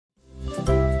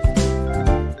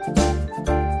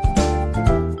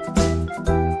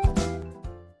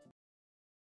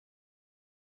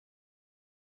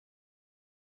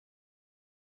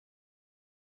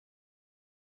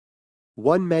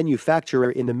One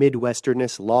manufacturer in the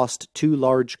Midwesterness lost 2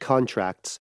 large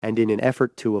contracts, and in an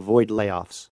effort to avoid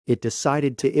layoffs, it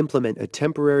decided to implement a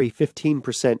temporary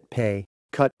 15% pay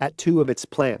cut at 2 of its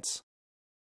plants.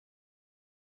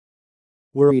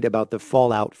 Worried about the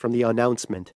fallout from the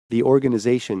announcement, the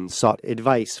organization sought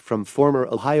advice from former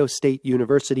Ohio State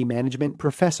University management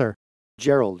professor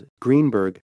Gerald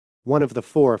Greenberg, one of the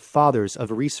 4 fathers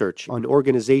of research on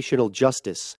organizational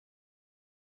justice.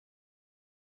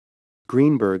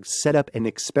 Greenberg set up an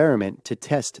experiment to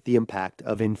test the impact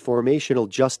of informational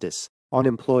justice on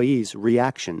employees'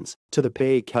 reactions to the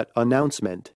pay cut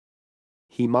announcement.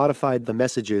 He modified the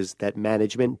messages that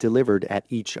management delivered at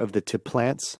each of the 2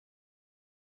 plants.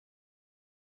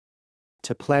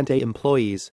 To Plant A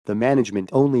employees, the management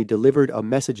only delivered a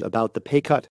message about the pay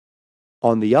cut.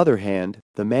 On the other hand,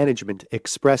 the management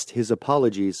expressed his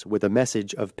apologies with a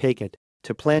message of pay cut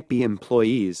to Plant B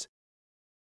employees.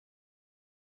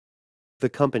 The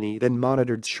company then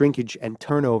monitored shrinkage and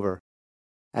turnover.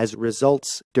 As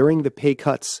results, during the pay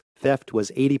cuts, theft was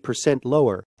 80%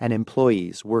 lower, and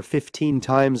employees were 15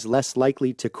 times less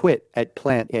likely to quit at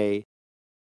Plant A.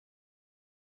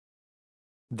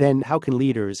 Then, how can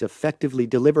leaders effectively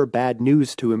deliver bad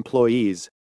news to employees?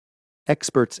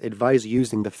 Experts advise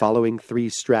using the following 3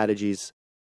 strategies.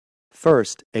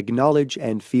 First, acknowledge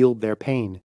and feel their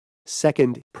pain.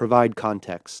 Second, provide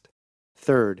context.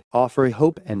 Third, offer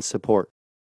hope and support.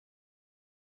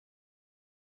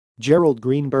 Gerald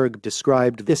Greenberg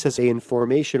described this as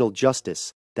informational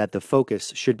justice, that the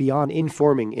focus should be on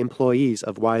informing employees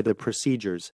of why the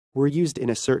procedures were used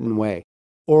in a certain way,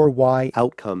 or why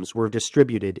outcomes were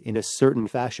distributed in a certain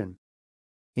fashion.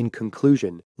 In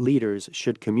conclusion, leaders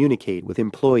should communicate with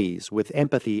employees with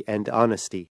empathy and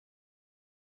honesty,